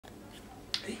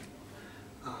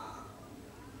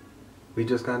We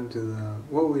just got into the,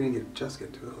 well, we didn't just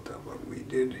get to the hotel, but we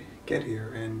did get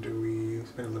here and we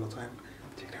spent a little time.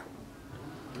 Check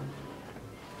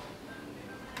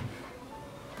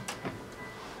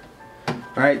it out.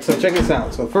 Alright, so check this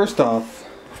out. So first off,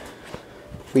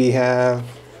 we have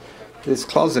this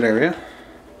closet area.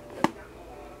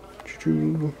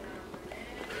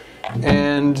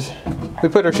 And we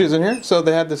put our shoes in here. So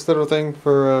they had this little thing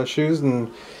for shoes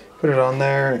and put it on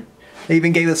there. They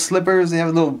even gave us slippers. They have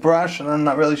a little brush, and I'm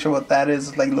not really sure what that is.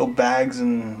 It's like little bags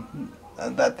and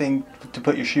that thing to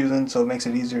put your shoes in, so it makes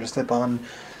it easier to slip on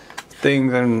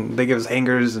things. And they give us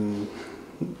hangers and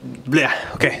yeah.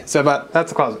 Okay, so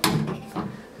that's the closet.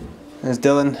 There's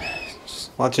Dylan,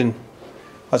 just watching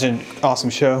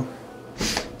awesome show.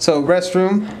 So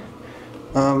restroom.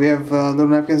 We have little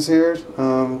napkins here.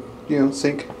 You know,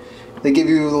 sink. They give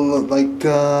you like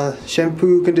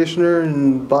shampoo, conditioner,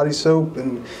 and body soap,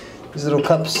 and these little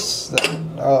cups that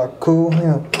are cool, you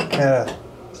know, kind of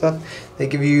stuff. They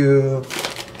give you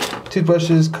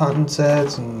toothbrushes, cotton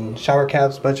sets, and shower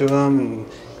caps, a bunch of them,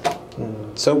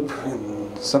 and soap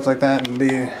and stuff like that.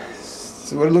 And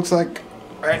so what it looks like.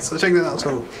 All right, so check this out.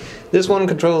 So this one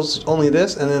controls only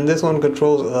this, and then this one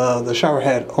controls the shower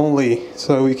head only.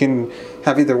 So you can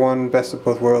have either one, best of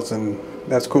both worlds, and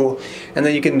that's cool. And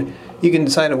then you can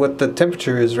decide what the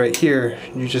temperature is right here.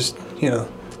 You just, you know,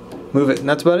 move it, and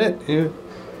that's about it.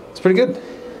 It's pretty good.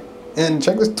 And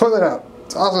check this toilet out.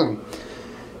 It's awesome.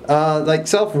 Like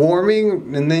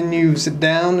self-warming, and then you sit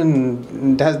down,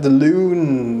 and it has the loo,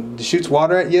 and it shoots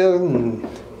water at you. And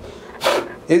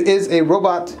it is a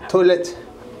robot toilet.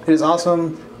 It is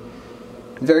awesome.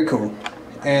 Very cool.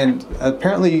 And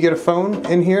apparently you get a phone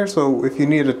in here, so if you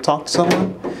need to talk to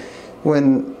someone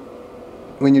when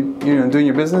you're doing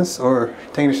your business or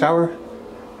taking a shower,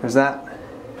 there's that.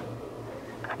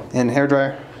 And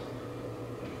hairdryer.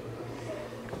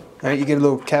 Alright, you get a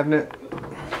little cabinet.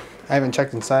 I haven't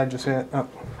checked inside just yet. Oh.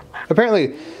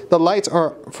 Apparently the lights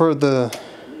are for the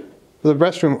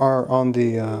restroom are on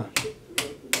the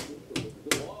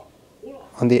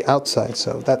outside,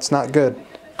 so that's not good.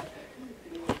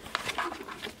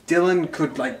 Dylan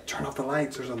could like turn off the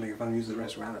lights or something if I'm using the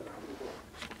restroom. I don't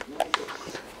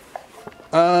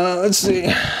know. Let's see.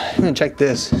 I'm gonna check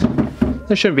this.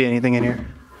 There shouldn't be anything in here,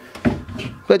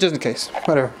 but just in case,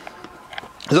 whatever.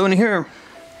 So in here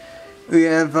we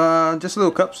have just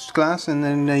little cups, glass, and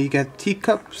then you get tea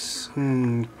cups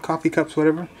and coffee cups,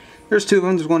 whatever. There's two of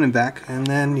them. There's one in back, and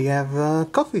then you have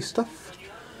coffee stuff.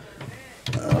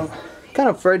 Kind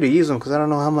of afraid to use them because I don't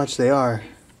know how much they are.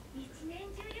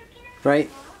 Right?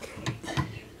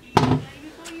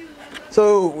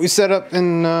 So we set up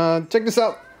and check this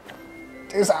out.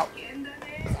 Check this out.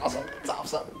 It's awesome. It's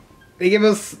awesome. They give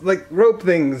us like rope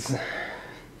things.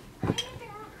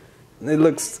 It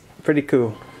looks pretty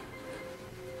cool.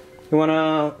 You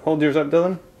wanna hold yours up,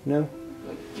 Dylan? No?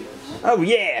 Oh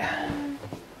yeah!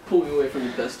 Pull me away from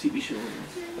the best TV show.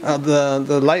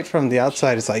 The light from the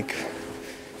outside is like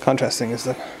contrasting and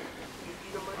stuff.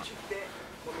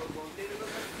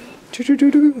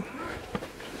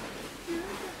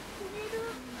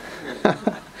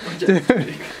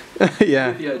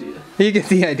 Yeah, you get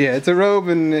the idea. It's a robe,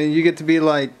 and you get to be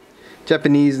like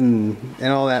Japanese and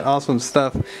all that awesome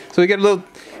stuff. So we got a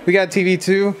TV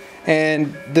too,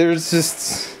 and there's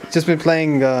just been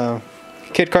playing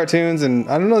kid cartoons, and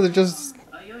I don't know, they're just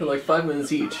they're like 5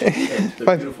 minutes each.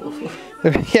 They're beautiful.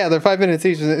 Yeah, they're 5 minutes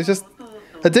each. It's just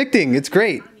addicting. It's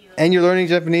great, and you're learning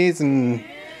Japanese, and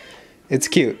it's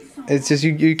cute. It's just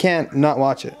you can't not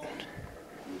watch it.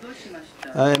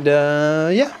 And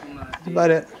yeah, that's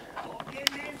about it.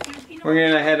 We're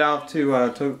gonna head off to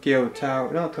Tokyo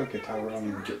Tower. No, Tokyo Tower.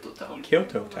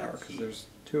 Kyoto Tower, because there's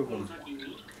two of them.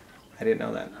 I didn't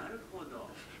know that.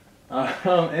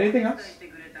 Anything else?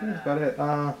 That's about it.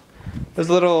 There's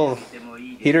a little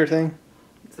heater thing.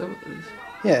 Is that what it is?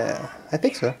 Yeah, I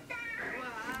think so.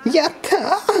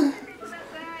 Yatta!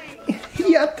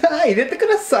 Yatta! 入れてく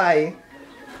ださい!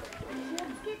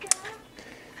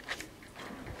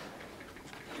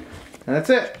 And that's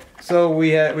it. So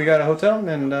we got a hotel,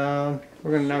 and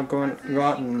we're gonna now go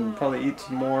out and probably eat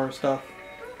some more stuff.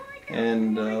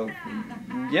 And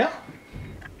yeah.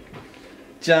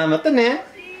 じゃあまたね.